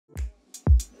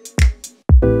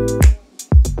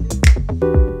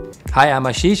Hi, I'm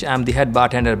Ashish. I'm the head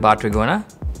bartender at Bar Trigona.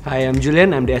 Hi, I'm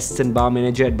Julian. I'm the assistant bar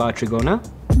manager at Bar Trigona.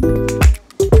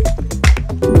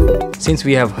 Since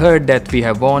we have heard that we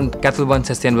have won Ketel One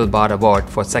Sustainable Bar Award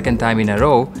for second time in a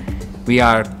row, we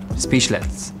are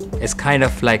speechless. It's kind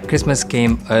of like Christmas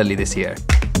came early this year.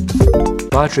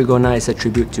 Bar Trigona is a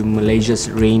tribute to Malaysia's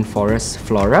rainforest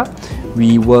flora.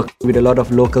 We work with a lot of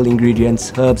local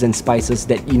ingredients, herbs and spices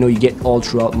that you get all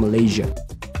throughout Malaysia.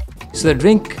 So the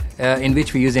drink in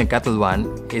which we're using a Ketel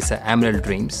One is Emerald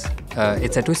Dreams.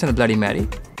 It's a twist on a Bloody Mary.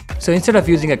 So instead of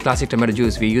using a classic tomato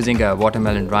juice, we're using a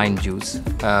watermelon rind juice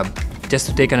just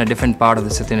to take on a different part of the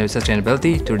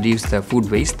sustainability to reduce the food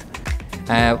waste.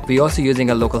 We're also using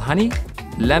a local honey,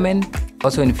 lemon,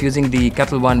 also infusing the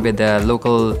Ketel One with a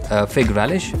local fig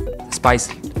relish,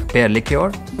 spiced pear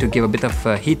liqueur to give a bit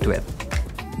of heat to it.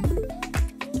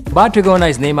 Bar Trigona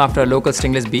is named after a local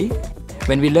stingless bee.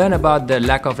 When we learn about the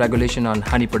lack of regulation on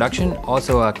honey production,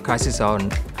 also a crisis on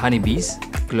honeybees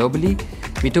globally,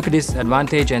 we took this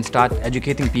advantage and start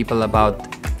educating people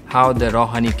about how the raw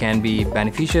honey can be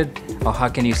beneficial or how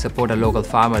can you support a local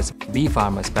farmers, bee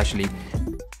farmers especially.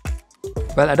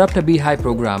 Well, Adopt a Beehive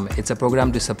program, it's a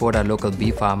program to support our local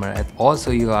bee farmer and also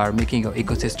you are making your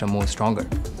ecosystem more stronger.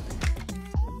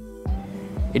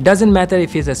 It doesn't matter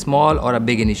if it's a small or a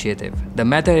big initiative. The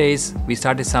matter is we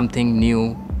started something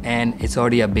new and it's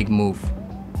already a big move.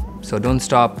 So don't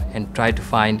stop and try to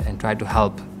find and try to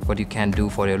help what you can do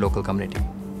for your local community.